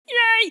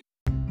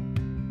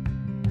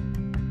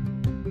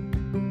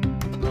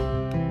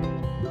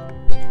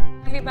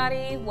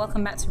everybody.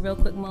 Welcome back to Real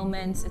Quick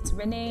Moments. It's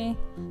Renee.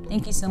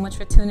 Thank you so much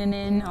for tuning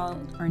in. All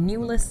our new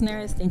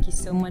listeners, thank you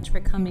so much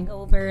for coming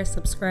over,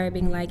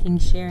 subscribing, liking,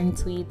 sharing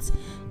tweets.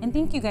 And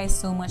thank you guys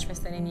so much for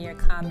sending your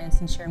comments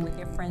and sharing with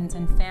your friends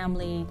and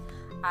family.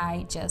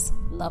 I just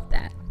love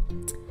that.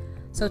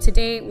 So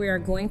today we are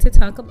going to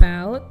talk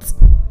about,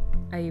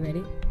 are you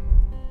ready?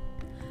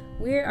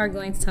 We are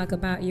going to talk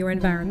about your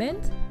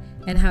environment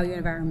and how your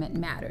environment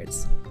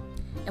matters.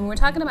 And when we're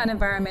talking about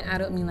environment, I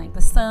don't mean like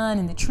the sun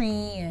and the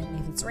tree and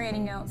if it's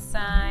raining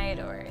outside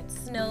or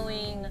it's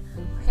snowing,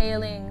 or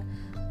hailing.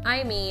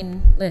 I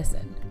mean,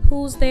 listen,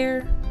 who's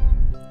there?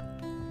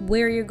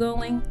 Where you're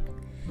going?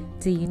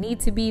 Do you need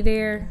to be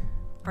there?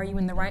 Are you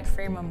in the right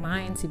frame of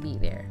mind to be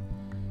there?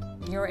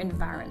 Your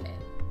environment.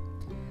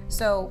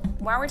 So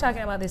why we're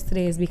talking about this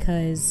today is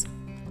because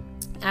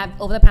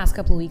over the past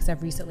couple of weeks,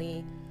 I've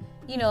recently,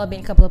 I've been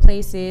a couple of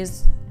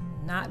places,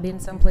 not been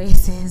some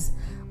places,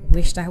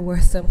 wished I were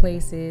some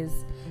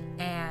places,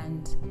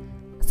 and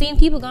seeing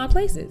people gone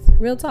places,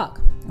 real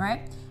talk,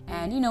 right?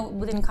 And,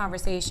 within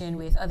conversation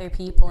with other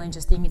people and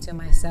just thinking to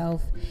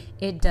myself,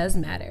 it does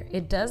matter.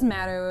 It does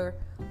matter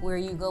where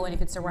you go and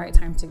if it's the right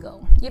time to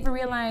go. You ever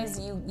realize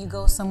you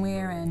go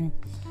somewhere and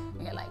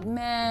you're like,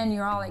 man,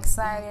 you're all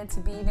excited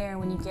to be there. And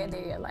when you get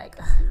there, you're like,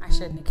 I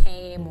shouldn't have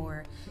came,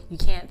 or you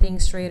can't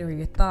think straight, or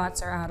your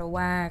thoughts are out of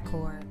whack,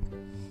 or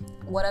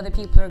what other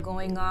people are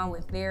going on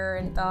with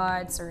their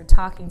thoughts or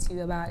talking to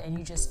you about, and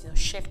you just feel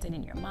shifted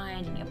in your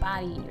mind and your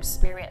body and your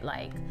spirit,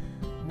 like,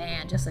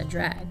 man, just a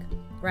drag,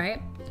 right?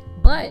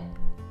 But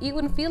you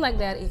wouldn't feel like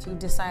that if you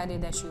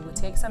decided that you would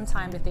take some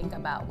time to think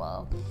about,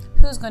 well,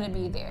 who's going to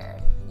be there?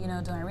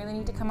 Do I really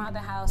need to come out the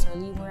house or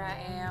leave where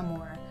I am?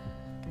 Or,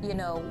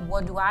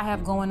 what do I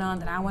have going on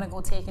that I want to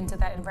go take into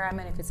that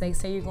environment? If it's like,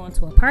 say you're going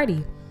to a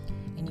party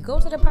and you go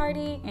to the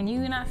party and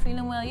you're not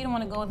feeling well, you don't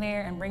want to go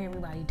there and bring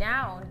everybody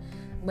down.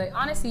 But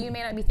honestly, you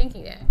may not be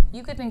thinking that.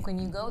 You could think when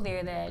you go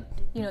there that,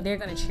 they're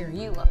going to cheer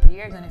you up or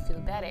you're going to feel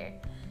better.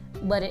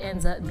 But it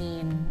ends up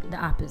being the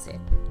opposite.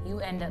 You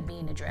end up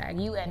being a drag.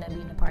 You end up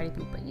being a party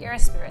pooper. Your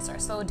spirits are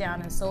so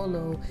down and so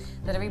low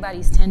that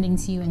everybody's tending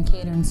to you and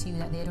catering to you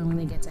that they don't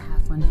really get to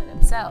have fun for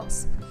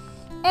themselves.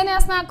 And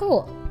that's not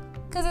cool,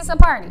 because it's a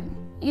party.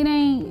 It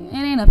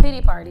ain't a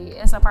pity party.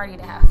 It's a party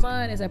to have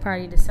fun. It's a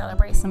party to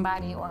celebrate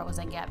somebody, or it was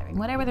a gathering.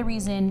 Whatever the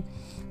reason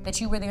that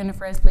you were there in the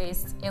first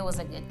place, it was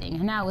a good thing.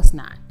 And now it's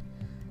not,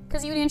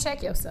 because you didn't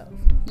check yourself.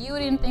 You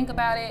didn't think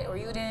about it, or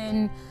you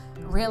didn't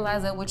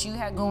realize that what you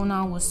had going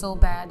on was so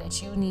bad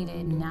that you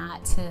needed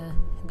not to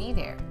be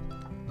there.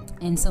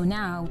 And so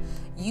now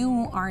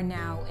you are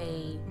now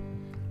a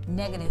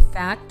negative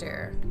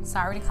factor.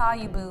 Sorry to call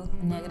you boo,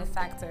 a negative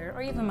factor,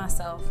 or even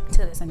myself, to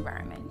this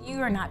environment. You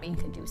are not being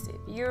conducive.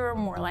 You're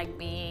more like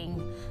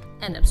being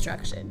an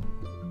obstruction,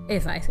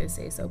 if I could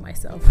say so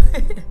myself.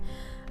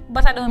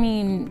 But I don't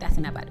mean that's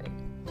in a bad way,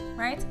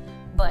 right?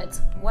 But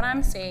what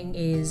I'm saying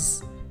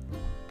is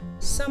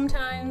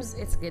sometimes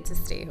it's good to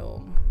stay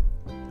home,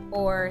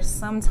 or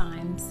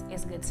sometimes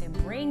it's good to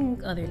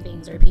bring other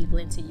things or people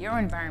into your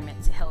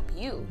environment to help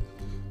you,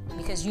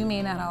 because you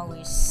may not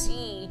always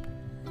see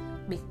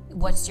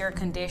what's your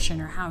condition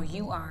or how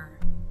you are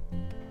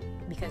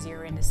because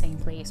you're in the same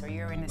place or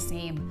you're in the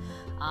same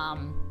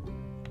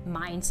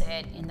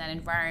mindset in that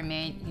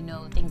environment.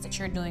 Things that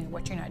you're doing,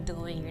 what you're not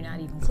doing. You're not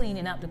even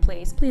cleaning up the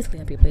place. Please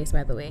clean up your place,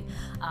 by the way.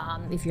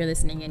 If you're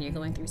listening and you're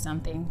going through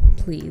something,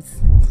 please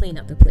clean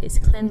up the place.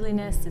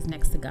 Cleanliness is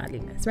next to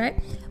godliness,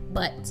 right?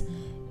 But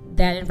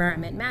that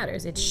environment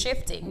matters. It's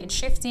shifting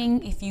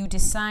if you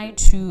decide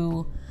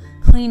to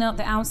clean up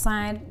the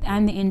outside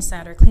and the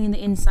inside, or clean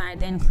the inside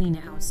then clean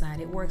the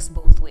outside. It works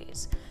both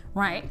ways,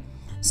 right?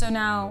 So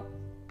now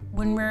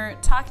when we're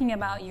talking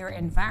about your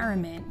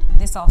environment,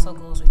 this also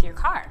goes with your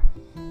car,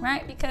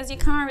 right? Because your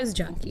car is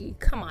junky.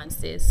 Come on,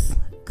 sis.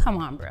 Come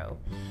on, bro.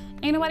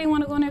 Ain't nobody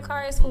want to go in their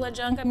car is full of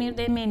junk. I mean,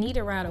 they may need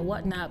a ride or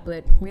whatnot,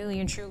 but really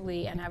and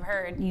truly, and I've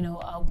heard,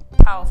 a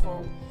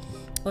powerful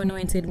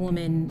anointed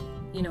woman,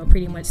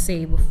 pretty much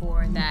say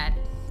before that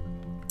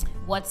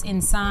what's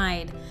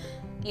inside,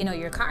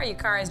 your car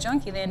is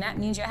junky, then that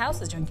means your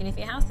house is junky. And if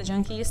your house is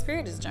junky, your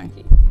spirit is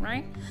junky,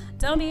 right?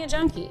 Don't be a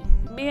junkie.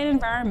 Be an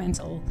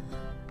environmental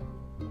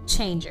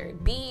changer.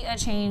 Be a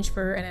change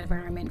for an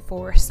environment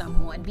for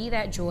someone. Be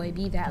that joy,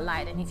 be that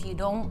light. And if you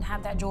don't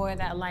have that joy or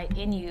that light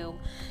in you,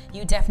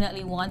 you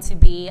definitely want to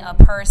be a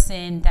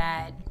person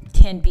that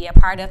can be a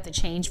part of the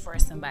change for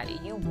somebody.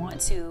 You want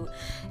to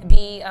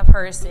be a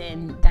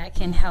person that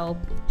can help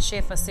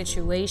shift a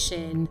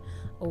situation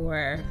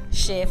or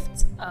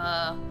shift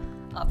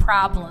a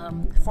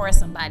problem for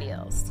somebody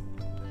else.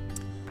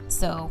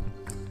 So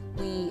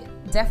we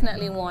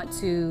definitely want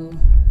to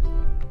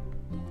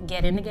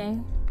get in the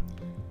game,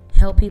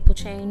 help people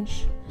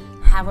change,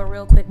 have a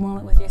real quick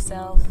moment with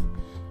yourself,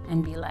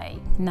 and be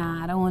like,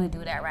 nah, I don't want to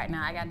do that right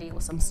now. I got to deal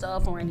with some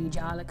stuff, or I need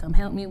y'all to come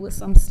help me with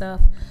some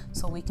stuff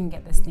so we can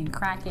get this thing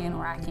cracking,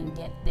 or I can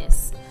get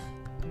this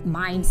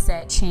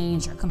mindset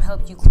change or come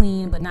help you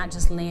clean, but not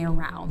just laying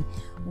around.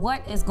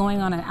 What is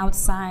going on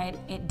outside,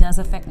 it does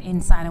affect the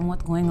inside, and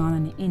what's going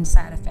on the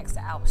inside affects the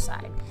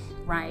outside,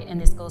 right? And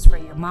this goes for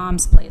your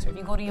mom's place, or if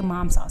you go to your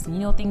mom's house and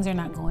you know things are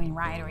not going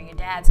right, or your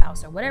dad's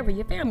house, or whatever,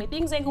 your family,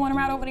 things ain't going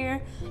right over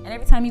there, and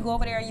every time you go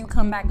over there, you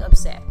come back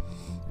upset.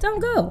 Don't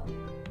go.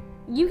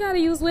 You got to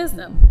use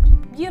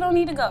wisdom. You don't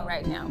need to go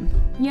right now.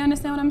 You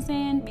understand what I'm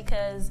saying?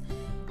 Because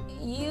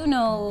you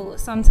know,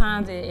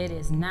 sometimes it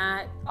is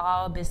not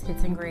all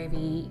biscuits and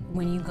gravy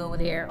when you go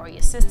there, or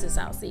your sister's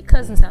house, or your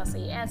cousin's house, or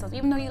your aunt's house.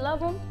 Even though you love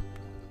them,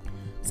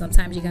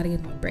 sometimes you got to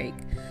give them a break.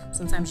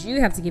 Sometimes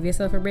you have to give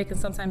yourself a break, and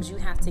sometimes you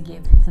have to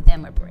give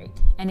them a break.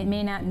 And it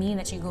may not mean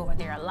that you go over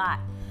there a lot,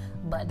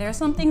 but there are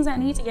some things that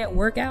need to get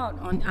worked out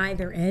on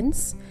either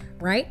ends,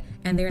 right?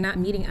 And they're not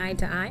meeting eye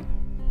to eye.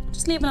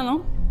 Just leave it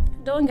alone.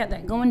 Don't get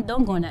that going.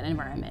 Don't go in that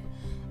environment.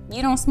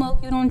 You don't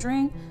smoke, you don't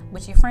drink,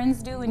 but your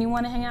friends do, and you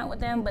want to hang out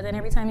with them, but then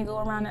every time you go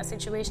around that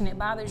situation, it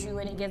bothers you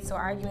and it gets to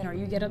arguing, or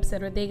you get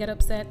upset or they get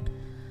upset.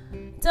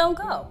 Don't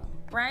go,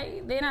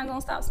 right? They're not going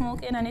to stop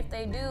smoking, and if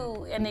they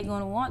do, and they're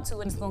going to want to,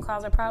 and it's going to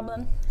cause a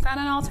problem, find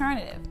an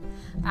alternative.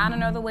 Find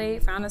another way,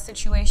 find a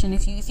situation.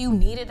 If you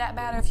need it that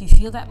bad, or if you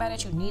feel that bad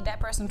that you need that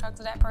person, talk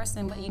to that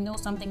person, but you know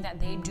something that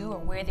they do or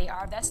where they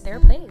are, that's their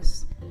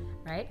place,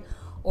 right?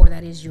 Or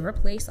that is your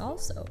place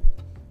also.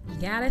 You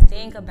got to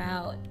think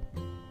about,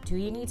 do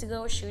you need to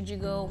go? Should you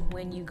go?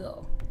 When you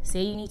go?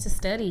 Say you need to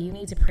study, you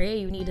need to pray,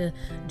 you need to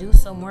do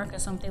some work or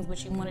some things,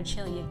 but you want to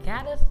chill. You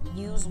gotta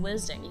use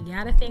wisdom. You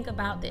gotta think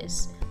about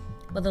this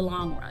for the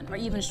long run, or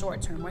even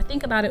short term, or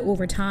think about it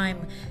over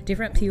time,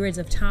 different periods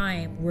of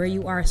time where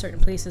you are, certain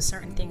places,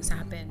 certain things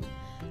happen.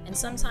 And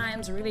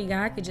sometimes really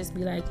God could just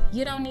be like,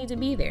 you don't need to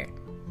be there,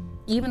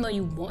 even though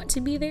you want to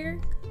be there.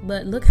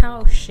 But look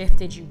how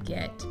shifted you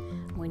get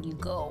when you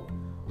go,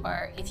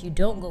 or if you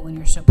don't go when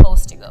you're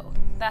supposed to go.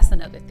 That's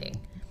another thing.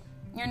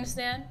 You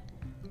understand?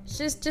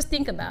 Just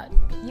think about it.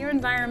 Your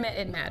environment,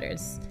 it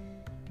matters.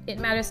 It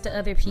matters to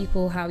other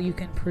people how you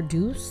can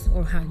produce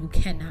or how you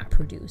cannot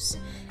produce.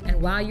 And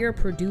while you're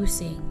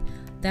producing,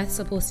 that's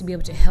supposed to be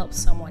able to help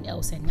someone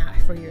else and not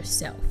for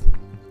yourself,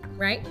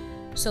 right?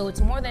 So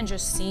it's more than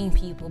just seeing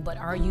people, but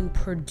are you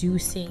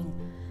producing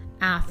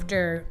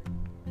after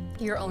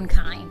your own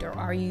kind, or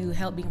are you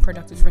being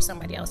productive for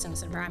somebody else in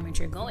this environment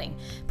you're going?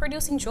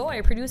 Producing joy,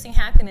 producing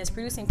happiness,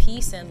 producing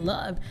peace and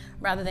love,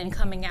 rather than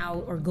coming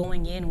out or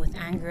going in with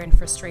anger and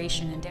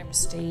frustration and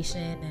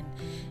devastation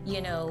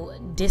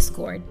and,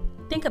 discord.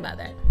 Think about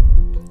that.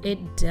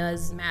 It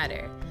does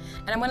matter.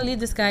 And I'm going to leave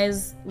this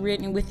guys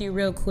written with you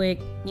real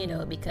quick,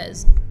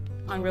 because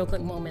on Real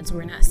Quick Moments,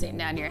 we're not sitting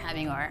down here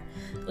having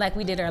like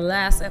we did our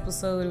last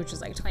episode, which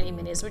was like 20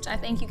 minutes, which I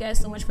thank you guys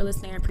so much for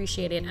listening. I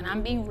appreciate it. And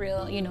I'm being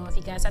real, if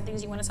you guys have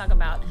things you want to talk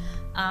about,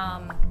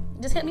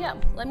 just hit me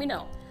up. Let me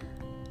know.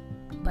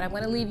 But I'm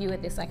going to leave you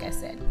with this, like I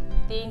said.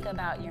 Think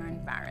about your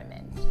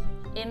environment,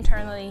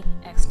 internally,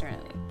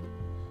 externally.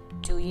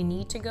 Do you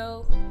need to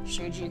go?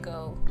 Should you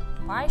go?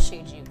 Why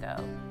should you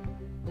go?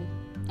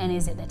 And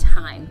is it the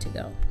time to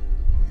go?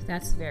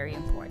 That's very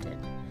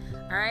important.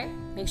 All right,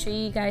 make sure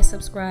you guys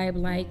subscribe,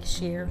 like,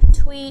 share,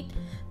 tweet,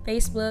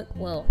 Facebook,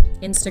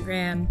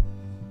 Instagram,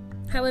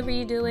 however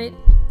you do it.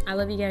 I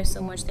love you guys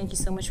so much. Thank you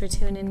so much for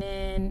tuning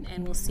in,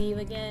 and we'll see you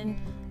again.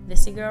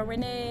 This is your girl,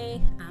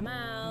 Renee. I'm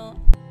out.